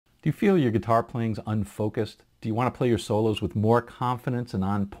Do you feel your guitar playing's unfocused? Do you want to play your solos with more confidence and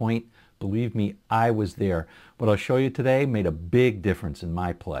on point? Believe me, I was there. What I'll show you today made a big difference in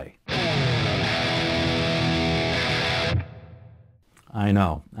my play. I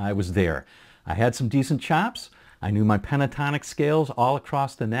know, I was there. I had some decent chops. I knew my pentatonic scales all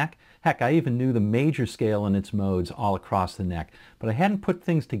across the neck. Heck, I even knew the major scale and its modes all across the neck, but I hadn't put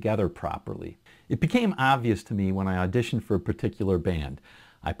things together properly. It became obvious to me when I auditioned for a particular band.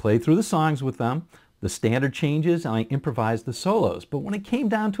 I played through the songs with them, the standard changes, and I improvised the solos. But when it came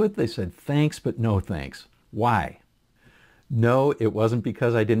down to it, they said, thanks, but no thanks. Why? No, it wasn't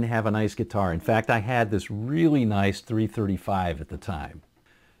because I didn't have a nice guitar. In fact, I had this really nice 335 at the time.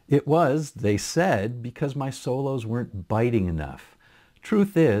 It was, they said, because my solos weren't biting enough.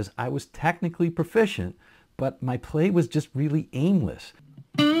 Truth is, I was technically proficient, but my play was just really aimless.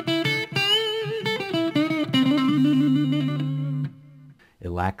 It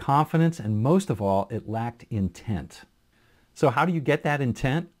lacked confidence, and most of all, it lacked intent. So how do you get that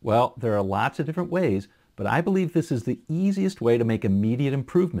intent? Well, there are lots of different ways, but I believe this is the easiest way to make immediate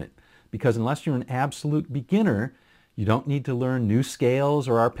improvement, because unless you're an absolute beginner, you don't need to learn new scales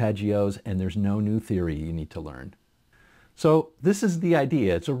or arpeggios, and there's no new theory you need to learn. So this is the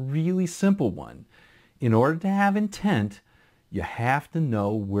idea. It's a really simple one. In order to have intent, you have to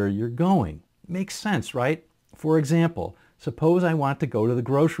know where you're going. Makes sense, right? For example, suppose I want to go to the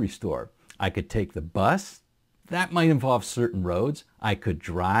grocery store. I could take the bus. That might involve certain roads. I could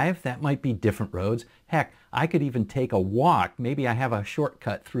drive. That might be different roads. Heck, I could even take a walk. Maybe I have a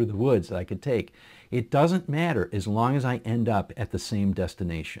shortcut through the woods that I could take. It doesn't matter as long as I end up at the same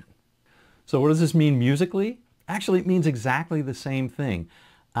destination. So what does this mean musically? Actually, it means exactly the same thing.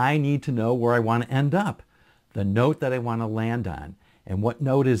 I need to know where I want to end up, the note that I want to land on. And what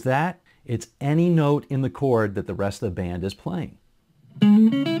note is that? It's any note in the chord that the rest of the band is playing.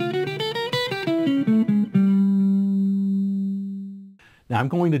 Now I'm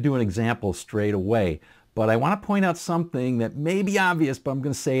going to do an example straight away, but I want to point out something that may be obvious, but I'm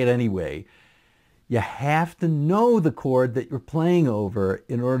going to say it anyway. You have to know the chord that you're playing over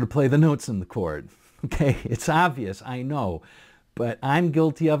in order to play the notes in the chord. Okay, it's obvious, I know, but I'm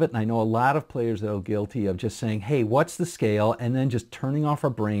guilty of it, and I know a lot of players that are guilty of just saying, hey, what's the scale? And then just turning off our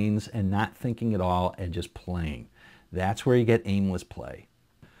brains and not thinking at all and just playing. That's where you get aimless play.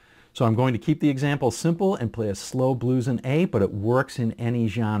 So I'm going to keep the example simple and play a slow blues in A, but it works in any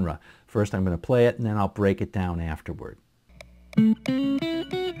genre. First I'm going to play it, and then I'll break it down afterward.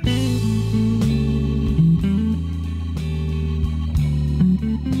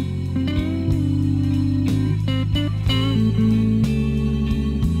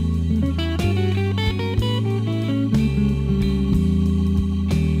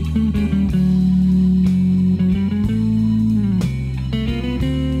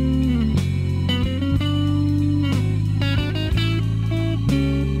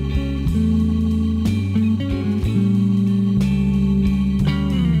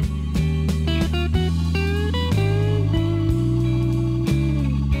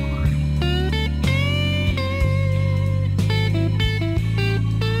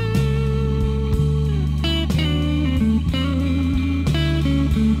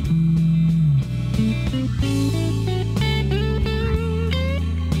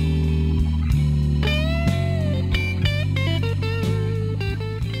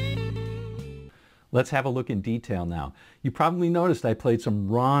 Let's have a look in detail now. You probably noticed I played some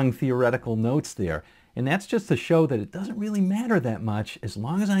wrong theoretical notes there, and that's just to show that it doesn't really matter that much as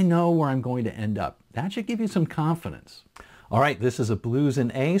long as I know where I'm going to end up. That should give you some confidence. All right, this is a blues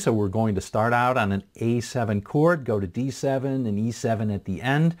in A, so we're going to start out on an A7 chord, go to D7 and E7 at the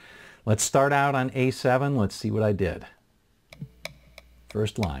end. Let's start out on A7. Let's see what I did.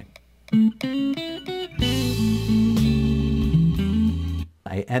 First line.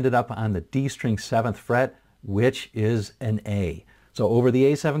 I ended up on the D string 7th fret, which is an A. So over the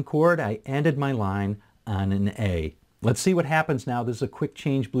A7 chord, I ended my line on an A. Let's see what happens now. This is a quick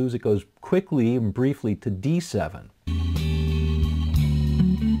change blues. It goes quickly and briefly to D7.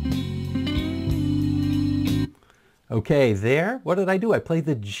 Okay, there, what did I do? I played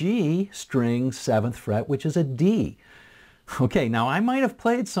the G string 7th fret, which is a D. Okay, now I might have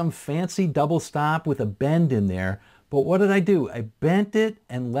played some fancy double stop with a bend in there, but what did I do? I bent it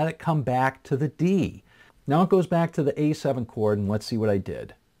and let it come back to the D. Now it goes back to the A7 chord, and let's see what I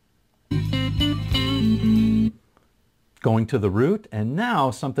did. Going to the root, and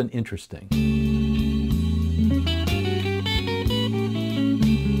now something interesting.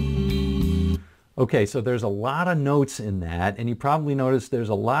 Okay, so there's a lot of notes in that, and you probably noticed there's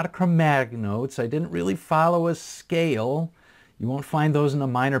a lot of chromatic notes. I didn't really follow a scale. You won't find those in a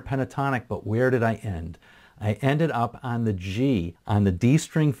minor pentatonic, but where did I end? I ended up on the G, on the D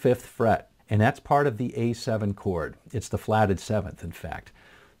string 5th fret, and that's part of the A7 chord. It's the flatted 7th, in fact.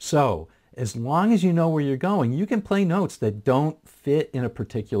 So, as long as you know where you're going, you can play notes that don't fit in a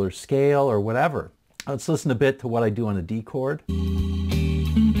particular scale or whatever. Let's listen a bit to what I do on the D chord.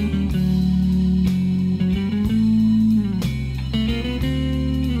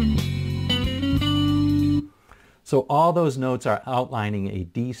 So all those notes are outlining a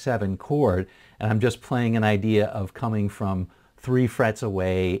D7 chord, and I'm just playing an idea of coming from 3 frets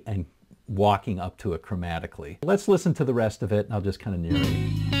away and walking up to it chromatically. Let's listen to the rest of it, and I'll just kind of narrate.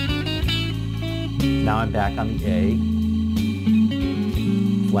 Now I'm back on the A,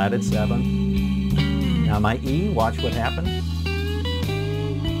 flatted 7. Now my E, watch what happens.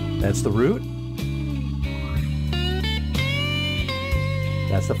 That's the root.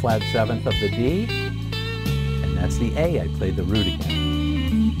 That's the flat 7th of the D. And that's the A. I played the root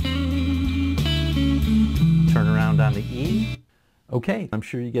again. Turn around on the E. Okay, I'm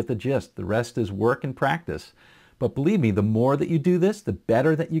sure you get the gist. The rest is work and practice. But believe me, the more that you do this, the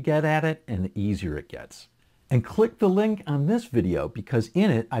better that you get at it and the easier it gets. And click the link on this video because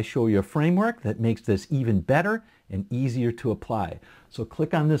in it I show you a framework that makes this even better and easier to apply. So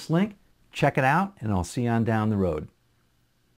click on this link, check it out, and I'll see you on down the road.